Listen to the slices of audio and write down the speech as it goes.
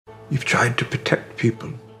We've tried to protect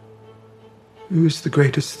people. Who is the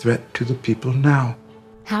greatest threat to the people now?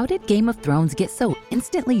 How did Game of Thrones get so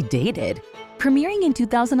instantly dated? Premiering in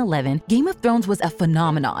 2011, Game of Thrones was a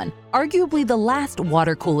phenomenon, arguably the last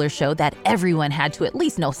water cooler show that everyone had to at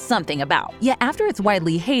least know something about. Yet after its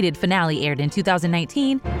widely hated finale aired in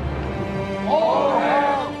 2019,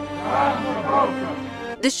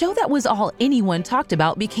 the show that was all anyone talked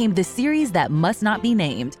about became the series that must not be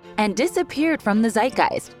named and disappeared from the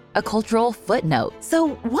zeitgeist. A cultural footnote. So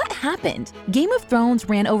what happened? Game of Thrones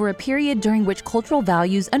ran over a period during which cultural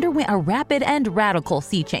values underwent a rapid and radical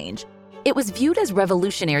sea change. It was viewed as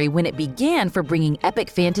revolutionary when it began for bringing epic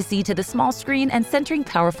fantasy to the small screen and centering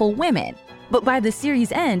powerful women. But by the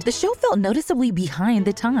series' end, the show felt noticeably behind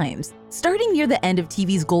the times. Starting near the end of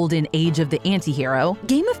TV's golden age of the antihero,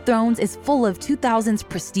 Game of Thrones is full of 2000s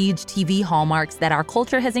prestige TV hallmarks that our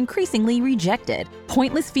culture has increasingly rejected.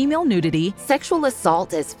 Pointless female nudity, sexual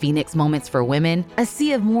assault as phoenix moments for women, a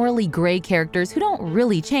sea of morally gray characters who don't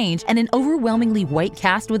really change, and an overwhelmingly white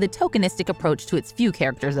cast with a tokenistic approach to its few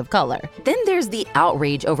characters of color. Then there's the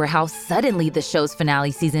outrage over how suddenly the show's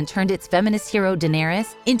finale season turned its feminist hero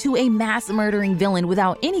Daenerys into a mass-murdering villain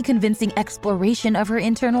without any convincing exploration of her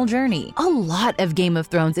internal journey. A lot of Game of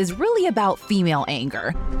Thrones is really about female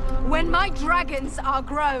anger. When my dragons are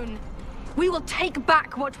grown, we will take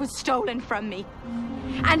back what was stolen from me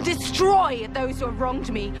and destroy those who have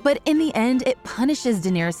wronged me. But in the end, it punishes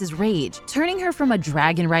Daenerys' rage, turning her from a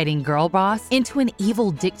dragon-riding girl boss into an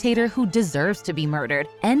evil dictator who deserves to be murdered,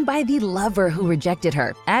 and by the lover who rejected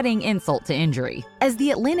her, adding insult to injury. As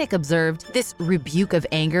The Atlantic observed, this rebuke of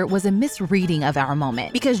anger was a misreading of our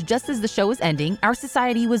moment, because just as the show was ending, our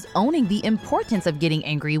society was owning the importance of getting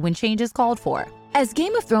angry when change is called for. As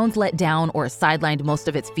Game of Thrones let down or sidelined most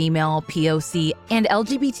of its female, POC, and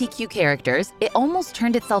LGBTQ characters, it almost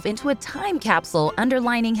turned itself into a time capsule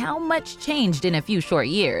underlining how much changed in a few short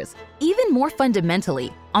years. Even more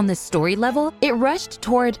fundamentally, on the story level, it rushed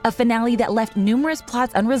toward a finale that left numerous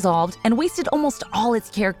plots unresolved and wasted almost all its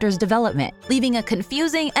characters' development, leaving a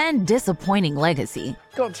confusing and disappointing legacy.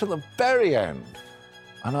 Got to the very end,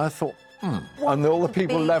 and I thought, and all the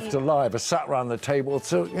people left alive are sat around the table.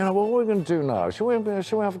 So, what are we going to do now? Shall we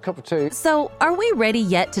have a cup of tea? So, are we ready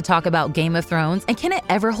yet to talk about Game of Thrones, and can it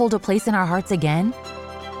ever hold a place in our hearts again?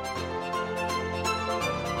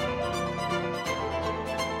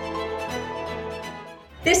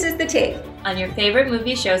 This is The Take on your favorite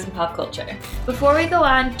movie, shows, and pop culture. Before we go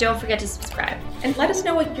on, don't forget to subscribe. And let us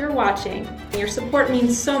know what you're watching. Your support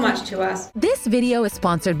means so much to us. This video is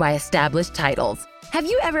sponsored by Established Titles. Have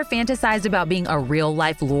you ever fantasized about being a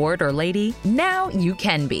real-life lord or lady? Now you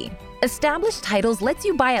can be. Established Titles lets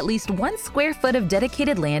you buy at least 1 square foot of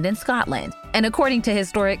dedicated land in Scotland. And according to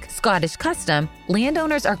historic Scottish custom,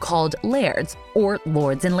 landowners are called lairds, or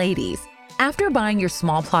lords and ladies. After buying your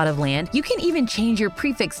small plot of land, you can even change your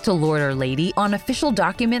prefix to lord or lady on official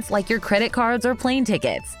documents like your credit cards or plane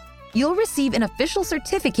tickets. You'll receive an official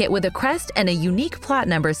certificate with a crest and a unique plot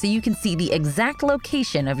number so you can see the exact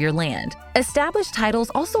location of your land. Established Titles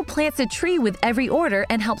also plants a tree with every order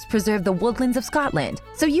and helps preserve the woodlands of Scotland,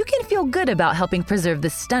 so you can feel good about helping preserve the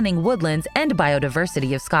stunning woodlands and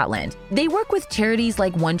biodiversity of Scotland. They work with charities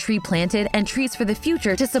like One Tree Planted and Trees for the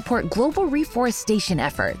Future to support global reforestation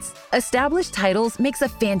efforts. Established Titles makes a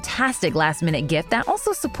fantastic last-minute gift that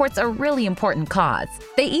also supports a really important cause.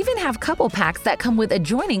 They even have couple packs that come with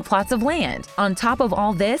adjoining plots of land. On top of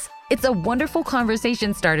all this, it's a wonderful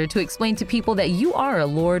conversation starter to explain to people that you are a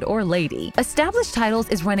lord or lady. Established Titles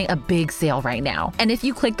is running a big sale right now. And if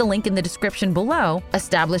you click the link in the description below,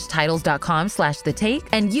 establishedtitles.com/thetake,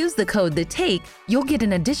 and use the code THETAKE, you'll get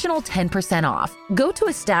an additional 10% off. Go to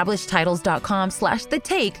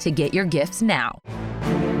establishedtitles.com/thetake to get your gifts now.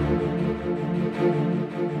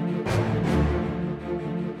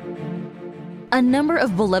 A number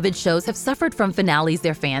of beloved shows have suffered from finales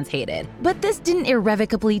their fans hated, but this didn't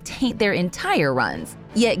irrevocably taint their entire runs.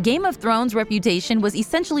 Yet Game of Thrones' reputation was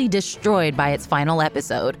essentially destroyed by its final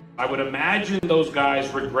episode. I would imagine those guys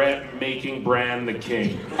regret making Bran the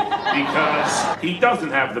king, because he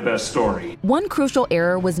doesn't have the best story. One crucial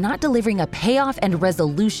error was not delivering a payoff and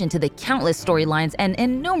resolution to the countless storylines and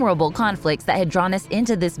innumerable conflicts that had drawn us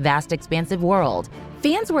into this vast, expansive world.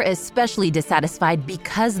 Fans were especially dissatisfied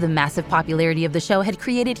because the massive popularity of the show had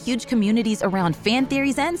created huge communities around fan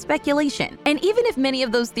theories and speculation. And even if many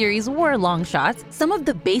of those theories were long shots, some of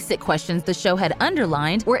the basic questions the show had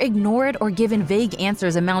underlined were ignored or given vague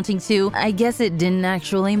answers amounting to, I guess it didn't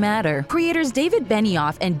actually matter. Creators David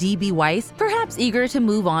Benioff and D.B. Weiss, perhaps eager to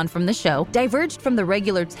move on from the show, diverged from the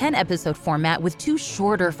regular 10-episode format with 2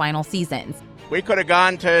 shorter final seasons. We could have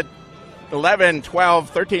gone to 11, 12,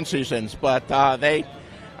 13 seasons, but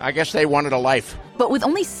I guess they wanted a life. But with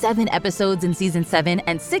only 7 episodes in season 7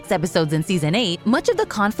 and 6 episodes in season 8, much of the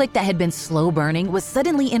conflict that had been slow burning was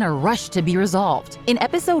suddenly in a rush to be resolved. In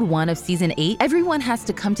episode 1 of season 8, everyone has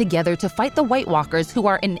to come together to fight the White Walkers, who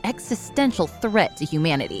are an existential threat to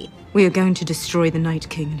humanity. We are going to destroy the Night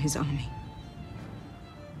King and his army.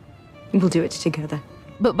 We'll do it together.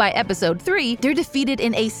 But by episode 3, they're defeated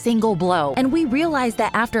in a single blow, and we realize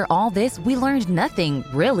that after all this, we learned nothing,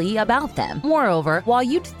 really, about them. Moreover, while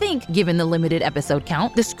you'd think, given the limited episode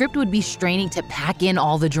count, the script would be straining to pack in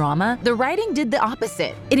all the drama, the writing did the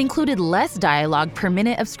opposite. It included less dialogue per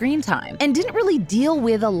minute of screen time, and didn't really deal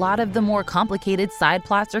with a lot of the more complicated side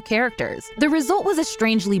plots or characters. The result was a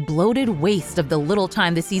strangely bloated waste of the little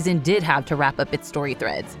time the season did have to wrap up its story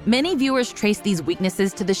threads. Many viewers trace these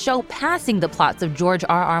weaknesses to the show passing the plots of George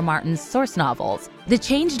R.R. Martin's source novels. The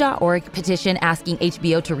Change.org petition asking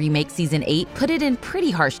HBO to remake season 8 put it in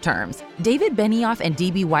pretty harsh terms. David Benioff and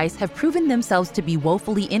D.B. Weiss have proven themselves to be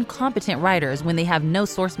woefully incompetent writers when they have no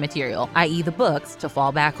source material, i.e. the books, to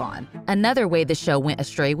fall back on. Another way the show went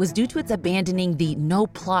astray was due to its abandoning the no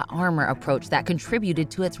plot armor approach that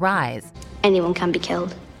contributed to its rise. Anyone can be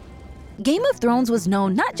killed. Game of Thrones was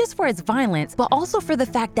known not just for its violence, but also for the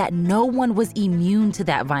fact that no one was immune to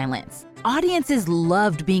that violence. Audiences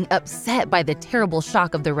loved being upset by the terrible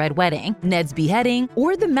shock of the Red Wedding, Ned's beheading,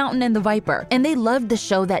 or The Mountain and the Viper, and they loved the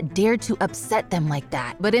show that dared to upset them like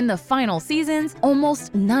that. But in the final seasons,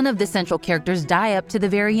 almost none of the central characters die up to the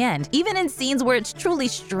very end, even in scenes where it's truly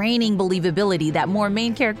straining believability that more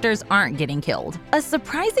main characters aren't getting killed. A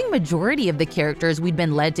surprising majority of the characters we'd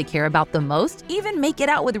been led to care about the most even make it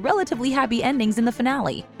out with relatively happy endings in the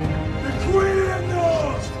finale.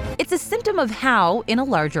 It's a symptom of how, in a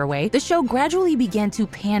larger way, the show gradually began to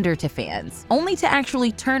pander to fans, only to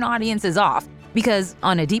actually turn audiences off, because,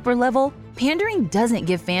 on a deeper level, pandering doesn't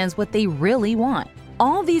give fans what they really want.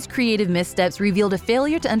 All these creative missteps revealed a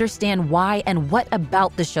failure to understand why and what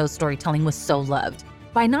about the show's storytelling was so loved.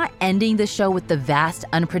 By not ending the show with the vast,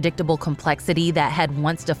 unpredictable complexity that had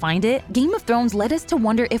once defined it, Game of Thrones led us to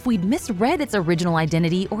wonder if we'd misread its original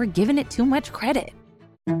identity or given it too much credit.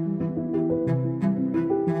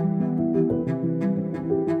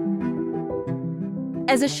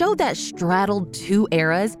 As a show that straddled 2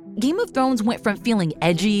 eras, Game of Thrones went from feeling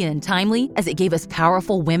edgy and timely, as it gave us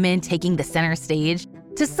powerful women taking the center stage,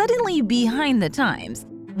 to suddenly behind the times,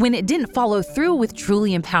 when it didn't follow through with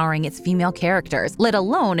truly empowering its female characters, let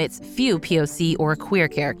alone its few POC or queer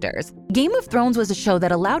characters. Game of Thrones was a show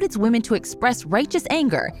that allowed its women to express righteous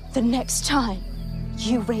anger. The next time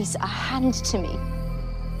you raise a hand to me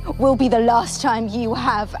will be the last time you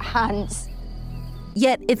have hands.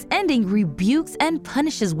 Yet its ending rebukes and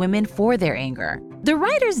punishes women for their anger. The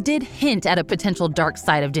writers did hint at a potential dark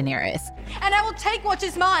side of Daenerys. And I will take what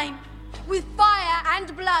is mine. With fire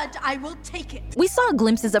and blood, I will take it. We saw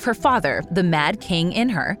glimpses of her father, the Mad King, in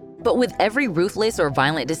her. But with every ruthless or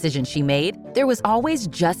violent decision she made, there was always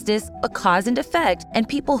justice, a cause and effect, and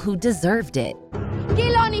people who deserved it.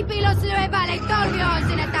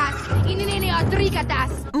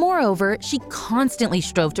 Moreover, she constantly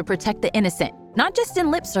strove to protect the innocent, not just in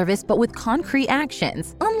lip service, but with concrete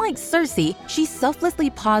actions. Unlike Cersei, she selflessly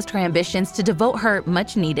paused her ambitions to devote her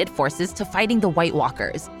much-needed forces to fighting the White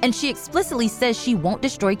Walkers, and she explicitly says she won't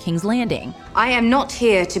destroy King's Landing. I am not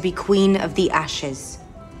here to be Queen of the Ashes.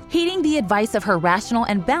 Heeding the advice of her rational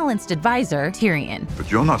and balanced advisor, Tyrion. But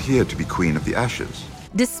you're not here to be Queen of the Ashes.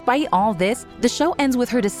 Despite all this, the show ends with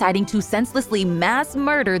her deciding to senselessly mass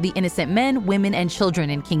murder the innocent men, women, and children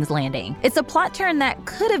in King's Landing. It's a plot turn that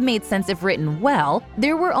could have made sense if written well.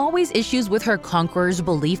 There were always issues with her conqueror's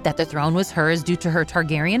belief that the throne was hers due to her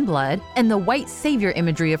Targaryen blood, and the white savior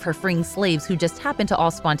imagery of her freeing slaves who just happened to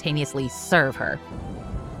all spontaneously serve her.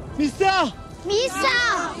 Misa!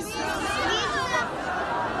 Misa!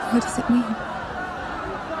 What does it mean?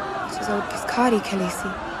 It is old Kaskadi,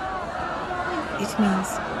 Khaleesi. It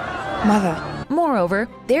means mother. Moreover,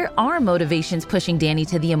 there are motivations pushing Dany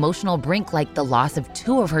to the emotional brink, like the loss of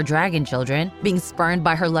 2 of her dragon children, being spurned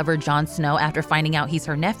by her lover Jon Snow after finding out he's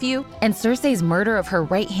her nephew, and Cersei's murder of her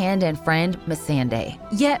right hand and friend Missandei.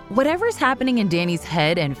 Yet, whatever's happening in Dany's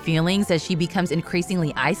head and feelings as she becomes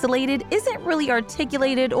increasingly isolated isn't really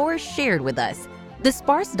articulated or shared with us. The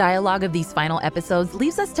sparse dialogue of these final episodes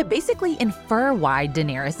leaves us to basically infer why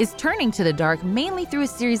Daenerys is turning to the dark, mainly through a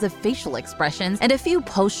series of facial expressions and a few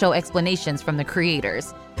post-show explanations from the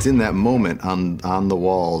creators. It's in that moment on the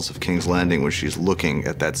walls of King's Landing when she's looking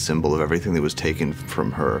at that symbol of everything that was taken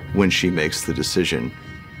from her, when she makes the decision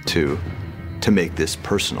to make this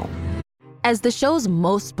personal. As the show's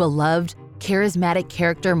most beloved, charismatic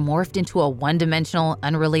character morphed into a one-dimensional,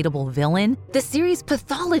 unrelatable villain, the series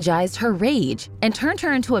pathologized her rage and turned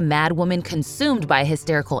her into a mad woman consumed by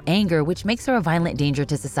hysterical anger, which makes her a violent danger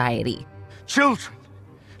to society. Children,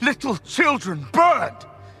 little children burned!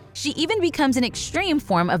 She even becomes an extreme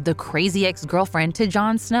form of the crazy ex-girlfriend to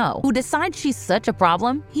Jon Snow, who decides she's such a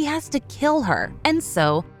problem, he has to kill her. And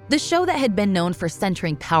so, the show that had been known for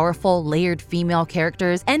centering powerful, layered female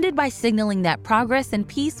characters ended by signaling that progress and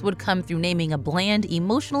peace would come through naming a bland,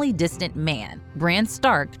 emotionally distant man, Bran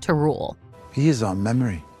Stark, to rule. He is our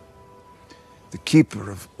memory, the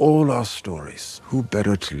keeper of all our stories. Who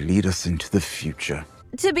better to lead us into the future?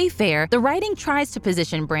 To be fair, the writing tries to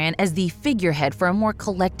position Bran as the figurehead for a more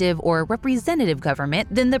collective or representative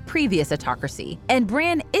government than the previous autocracy. And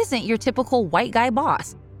Bran isn't your typical white guy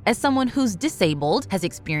boss. As someone who's disabled, has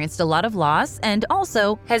experienced a lot of loss, and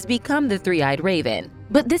also has become the Three-Eyed Raven.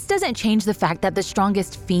 But this doesn't change the fact that the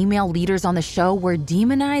strongest female leaders on the show were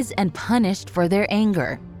demonized and punished for their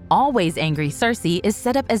anger. Always angry Cersei is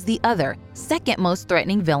set up as the other, second most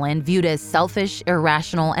threatening villain, viewed as selfish,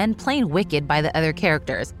 irrational, and plain wicked by the other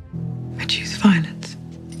characters. I choose violence.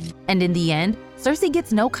 And in the end, Cersei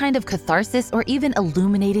gets no kind of catharsis or even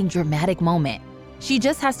illuminating dramatic moment. She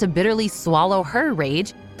just has to bitterly swallow her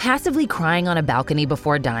rage, passively crying on a balcony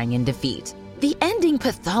before dying in defeat. The ending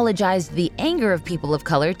pathologized the anger of people of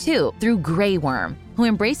color too, through Grey Worm, who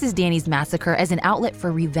embraces Dany's massacre as an outlet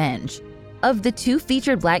for revenge. Of the two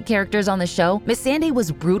featured black characters on the show, Missandei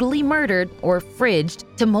was brutally murdered, or fridged,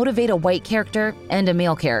 to motivate a white character and a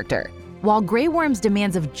male character, while Grey Worm's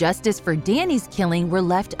demands of justice for Dany's killing were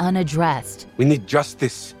left unaddressed. We need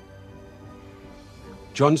justice.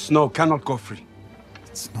 Jon Snow cannot go free.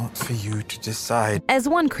 It's not for you to decide. As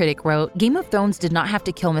one critic wrote, Game of Thrones did not have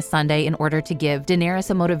to kill Missandei in order to give Daenerys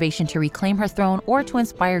a motivation to reclaim her throne or to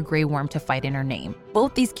inspire Grey Worm to fight in her name.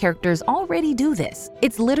 Both these characters already do this.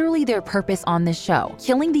 It's literally their purpose on this show.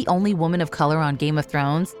 Killing the only woman of color on Game of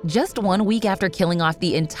Thrones, just 1 week after killing off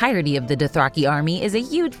the entirety of the Dothraki army, is a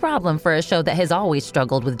huge problem for a show that has always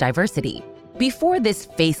struggled with diversity. Before this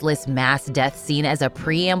faceless mass death scene as a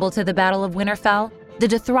preamble to the Battle of Winterfell, the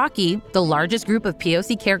Dothraki, the largest group of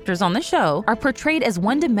POC characters on the show, are portrayed as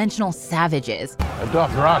one-dimensional savages. A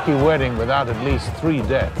Dothraki wedding without at least 3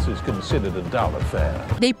 deaths is considered a dull affair.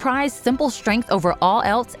 They prize simple strength over all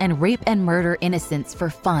else and rape and murder innocents for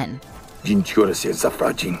fun.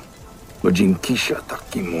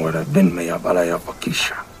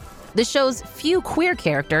 The show's few queer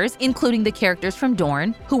characters, including the characters from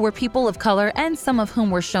Dorne, who were people of color and some of whom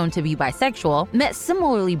were shown to be bisexual, met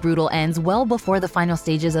similarly brutal ends well before the final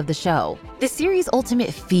stages of the show. The series'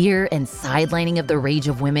 ultimate fear and sidelining of the rage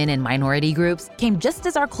of women and minority groups came just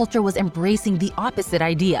as our culture was embracing the opposite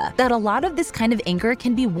idea, that a lot of this kind of anger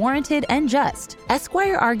can be warranted and just.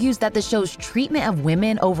 Esquire argues that the show's treatment of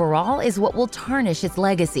women overall is what will tarnish its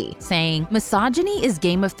legacy, saying, "Misogyny is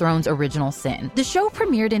Game of Thrones' original sin." The show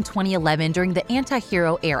premiered in 2011 during the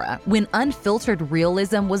anti-hero era, when unfiltered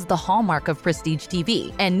realism was the hallmark of prestige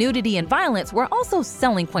TV, and nudity and violence were also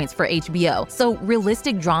selling points for HBO, so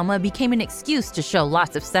realistic drama became an excuse to show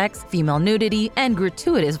lots of sex, female nudity, and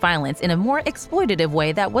gratuitous violence in a more exploitative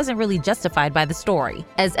way that wasn't really justified by the story.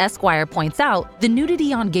 As Esquire points out, the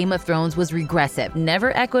nudity on Game of Thrones was regressive,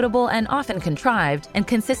 never equitable, and often contrived, and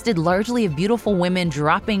consisted largely of beautiful women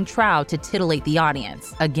dropping trow to titillate the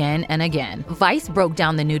audience, again and again. Vice broke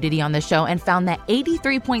down the nudity on the show and found that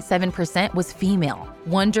 83.7% was female.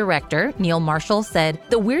 One director, Neil Marshall, said,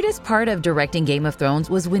 "The weirdest part of directing Game of Thrones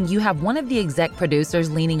was when you have one of the exec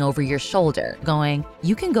producers leaning over your shoulder, going,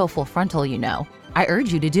 'You can go full frontal, you know. I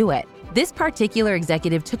urge you to do it.' This particular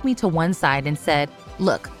executive took me to one side and said,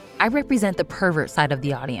 'Look, I represent the pervert side of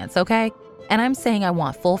the audience, okay? And I'm saying I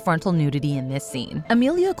want full frontal nudity in this scene.'"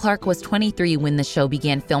 Emilia Clarke was 23 when the show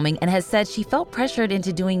began filming and has said she felt pressured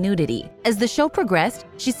into doing nudity. As the show progressed,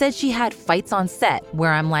 she said she had fights on set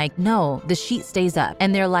where I'm like, "No, the sheet stays up."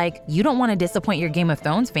 And they're like, "You don't want to disappoint your Game of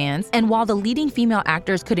Thrones fans." And while the leading female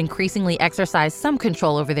actors could increasingly exercise some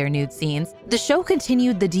control over their nude scenes, the show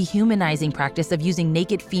continued the dehumanizing practice of using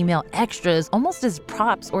naked female extras almost as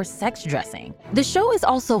props or sex dressing. The show is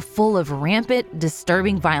also full of rampant,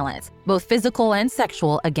 disturbing violence, both physical and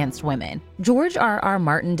sexual, against women. George R.R.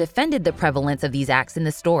 Martin defended the prevalence of these acts in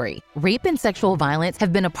the story. Rape and sexual violence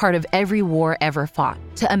have been a part of every war ever fought.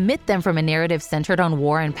 To omit them from a narrative centered on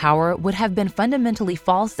war and power would have been fundamentally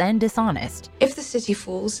false and dishonest. If the city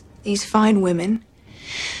falls, these fine women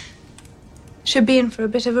should be in for a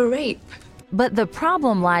bit of a rape. But the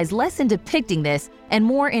problem lies less in depicting this and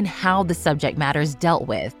more in how the subject matter is dealt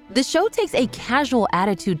with. The show takes a casual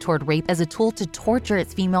attitude toward rape as a tool to torture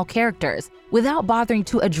its female characters, without bothering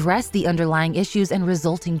to address the underlying issues and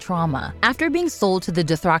resulting trauma. After being sold to the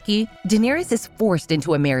Dothraki, Daenerys is forced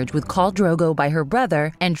into a marriage with Khal Drogo by her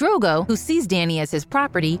brother, and Drogo, who sees Dany as his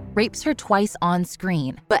property, rapes her twice on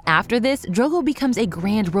screen. But after this, Drogo becomes a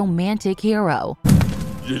grand romantic hero.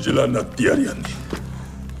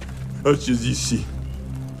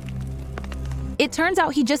 It turns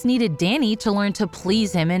out he just needed Dany to learn to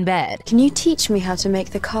please him in bed. Can you teach me how to make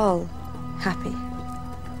the Khal happy?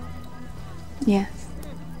 Yes.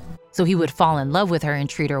 So he would fall in love with her and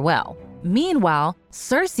treat her well. Meanwhile,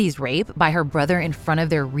 Cersei's rape by her brother in front of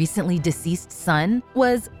their recently deceased son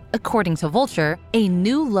was, according to Vulture, a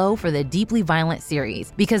new low for the deeply violent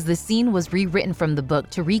series because the scene was rewritten from the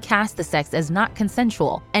book to recast the sex as not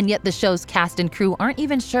consensual, and yet the show's cast and crew aren't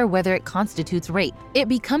even sure whether it constitutes rape. It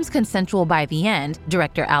becomes consensual by the end,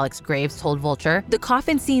 director Alex Graves told Vulture. The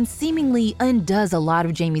coffin scene seemingly undoes a lot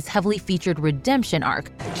of Jaime's heavily featured redemption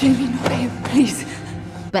arc. Jaime, no, babe, please.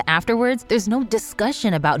 But afterwards, there's no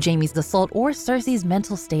discussion about Jaime's assault or Cersei's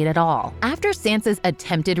mental state at all. After Sansa's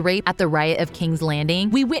attempted rape at the riot of King's Landing,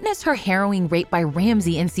 we witnessed her harrowing rape by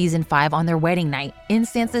Ramsay in season 5 on their wedding night, in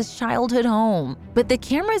Sansa's childhood home. But the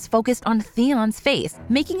camera is focused on Theon's face,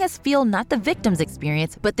 making us feel not the victim's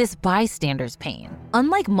experience, but this bystander's pain.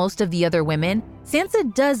 Unlike most of the other women,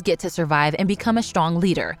 Sansa does get to survive and become a strong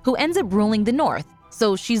leader, who ends up ruling the North.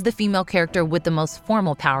 So she's the female character with the most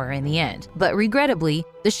formal power in the end. But regrettably,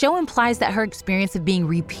 the show implies that her experience of being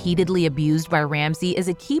repeatedly abused by Ramsay is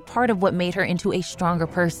a key part of what made her into a stronger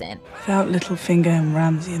person. Without Littlefinger and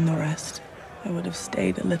Ramsay and the rest, I would have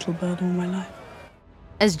stayed a little bird all my life.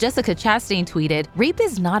 As Jessica Chastain tweeted, rape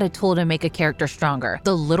is not a tool to make a character stronger.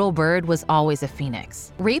 The little bird was always a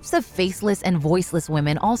phoenix. Rapes of faceless and voiceless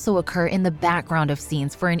women also occur in the background of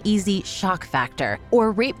scenes for an easy shock factor.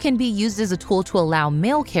 Or rape can be used as a tool to allow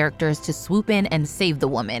male characters to swoop in and save the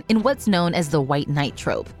woman, in what's known as the white knight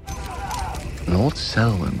trope. Lord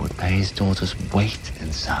Selwyn would pay his daughter's weight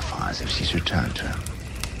in sapphires if she's returned to him.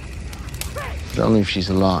 But only if she's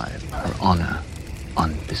alive, her honor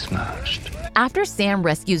unbesmirched. After Sam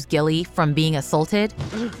rescues Gilly from being assaulted,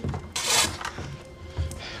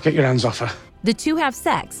 get your hands off her. The two have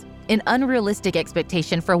sex, an unrealistic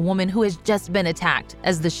expectation for a woman who has just been attacked,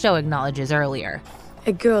 as the show acknowledges earlier.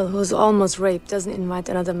 A girl who's almost raped doesn't invite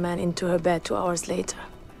another man into her bed 2 hours later.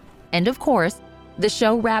 And of course, the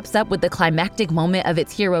show wraps up with the climactic moment of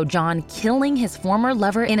its hero Jon killing his former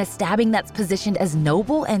lover in a stabbing that's positioned as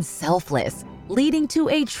noble and selfless, leading to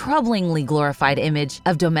a troublingly glorified image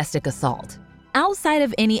of domestic assault. Outside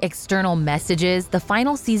of any external messages, the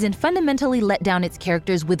final season fundamentally let down its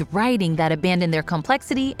characters with writing that abandoned their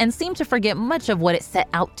complexity and seemed to forget much of what it set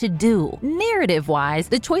out to do. Narrative-wise,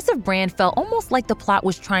 the choice of Bran felt almost like the plot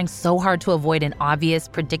was trying so hard to avoid an obvious,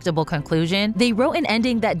 predictable conclusion. They wrote an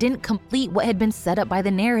ending that didn't complete what had been set up by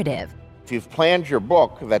the narrative. If you've planned your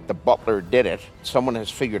book that the butler did it, someone has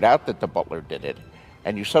figured out that the butler did it,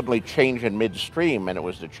 and you suddenly change in midstream and it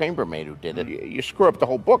was the chambermaid who did it, you screw up the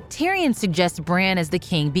whole book. Tyrion suggests Bran as the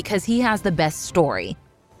king because he has the best story.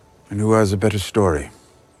 And who has a better story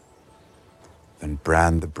than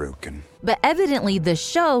Bran the Broken? But evidently the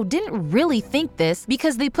show didn't really think this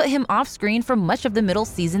because they put him off screen for much of the middle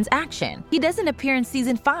season's action. He doesn't appear in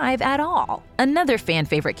season 5 at all. Another fan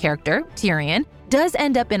favorite character, Tyrion, does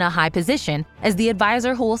end up in a high position as the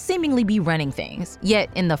advisor who will seemingly be running things. Yet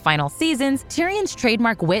in the final seasons, Tyrion's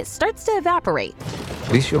trademark wit starts to evaporate.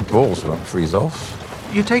 At least your balls won't freeze off.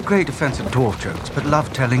 You take great offense at dwarf jokes, but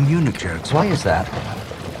love telling eunuch jokes. Why is that?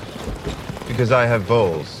 Because I have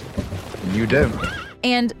balls, and you don't.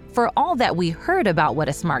 And for all that we heard about what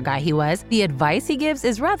a smart guy he was, the advice he gives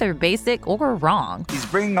is rather basic or wrong. He's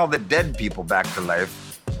bringing all the dead people back to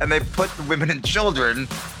life, and they put the women and children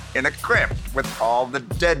in a crypt with all the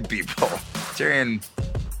dead people. Tyrion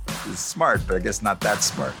is smart, but I guess not that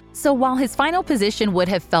smart. So while his final position would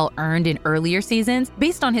have felt earned in earlier seasons,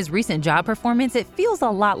 based on his recent job performance, it feels a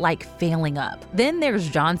lot like failing up. Then there's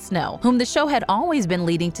Jon Snow, whom the show had always been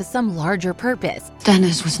leading to some larger purpose.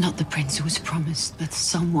 Stannis was not the prince who was promised, but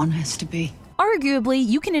someone has to be. Arguably,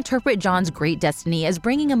 you can interpret Jon's great destiny as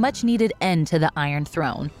bringing a much-needed end to the Iron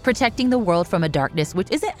Throne, protecting the world from a darkness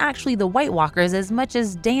which isn't actually the White Walkers as much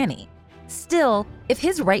as Dany. Still, if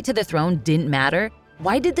his right to the throne didn't matter,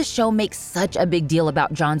 why did the show make such a big deal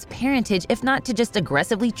about Jon's parentage if not to just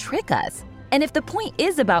aggressively trick us? And if the point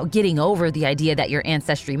is about getting over the idea that your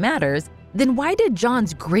ancestry matters, Then why did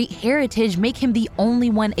Jon's great heritage make him the only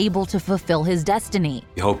one able to fulfill his destiny?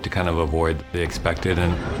 We hope to kind of avoid the expected,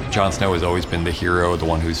 and Jon Snow has always been the hero, the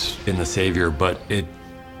one who's been the savior, but it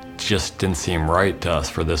just didn't seem right to us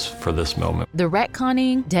for this moment. The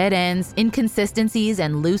retconning, dead ends, inconsistencies,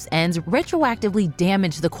 and loose ends retroactively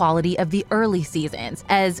damage the quality of the early seasons.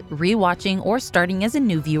 As rewatching or starting as a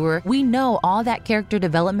new viewer, we know all that character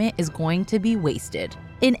development is going to be wasted.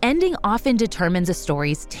 An ending often determines a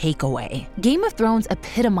story's takeaway. Game of Thrones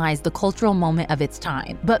epitomized the cultural moment of its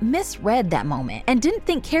time, but misread that moment and didn't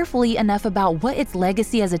think carefully enough about what its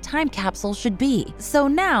legacy as a time capsule should be. So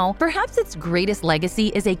now, perhaps its greatest legacy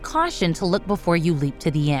is a caution to look before you leap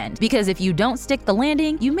to the end, because if you don't stick the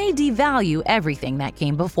landing, you may devalue everything that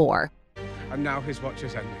came before. And now his watch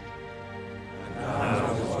is ended.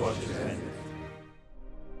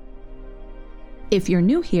 If you're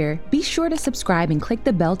new here, be sure to subscribe and click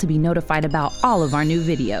the bell to be notified about all of our new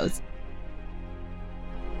videos.